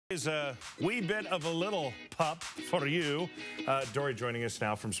Is a wee bit of a little pup for you. Dory joining us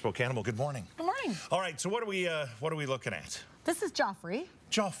now from SpokAnimal. Good morning. Good morning. All right, so what are we looking at? This is Joffrey.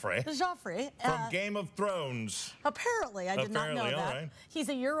 Joffrey? This is Joffrey. From Game of Thrones. Apparently, I did not know that. All right. He's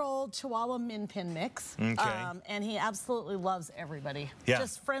a year-old Chihuahua Min Pin mix. Okay. And he absolutely loves everybody. Yeah.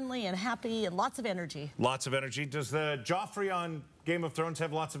 Just friendly and happy and lots of energy. Lots of energy. Does the Joffrey on Game of Thrones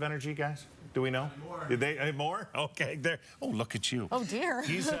have lots of energy, guys? Do we know? More. Did they have more? Okay. There. Oh, look at you. Oh dear.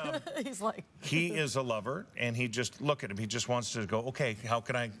 He's like he is a lover, and he just look at him. He just wants to go. Okay, how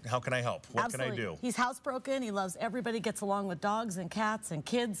can I help? What absolutely. can I do? He's housebroken. He loves everybody. Gets along with dogs and cats and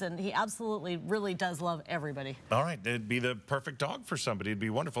kids, and he absolutely really does love everybody. All right, it'd be the perfect dog for somebody. It'd be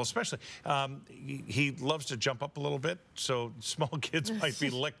wonderful, especially he loves to jump up a little bit, so small kids might be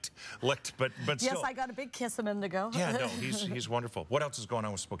licked, but still. Yes, I got a big kiss a minute ago. Yeah, no, he's wonderful. What else is going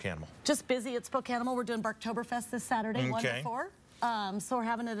on with SpokAnimal? Just busy at SpokAnimal. We're doing Barktoberfest this Saturday, 1 to 4. So we're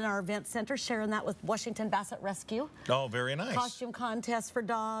having it in our event center, sharing that with Washington Basset Rescue. Oh, very nice. Costume contest for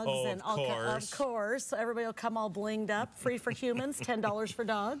dogs. Oh, and of course. So everybody will come all blinged up. Free for humans, $10 for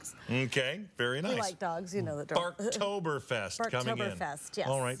dogs. Okay, very nice. We like dogs, you know that. Barktoberfest coming in. Barktoberfest, yes.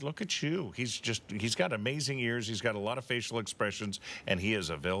 All right, look at you. He's got amazing ears. He's got a lot of facial expressions, and he is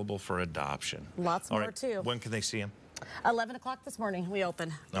available for adoption. Lots more, too. When can they see him? 11 o'clock this morning, we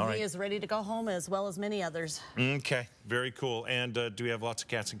open. All right. He is ready to go home, as well as many others. Okay, very cool. And do we have lots of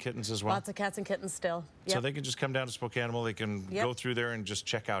cats and kittens as well? Lots of cats and kittens still. Yep. So they can just come down to SpokAnimal. They can go through there and just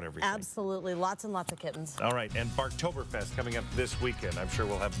check out everything. Absolutely. Lots and lots of kittens. All right. And Barktoberfest coming up this weekend. I'm sure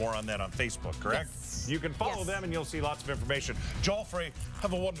we'll have more on that on Facebook, correct? Yes. You can follow them and you'll see lots of information. Joffrey,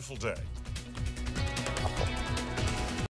 have a wonderful day.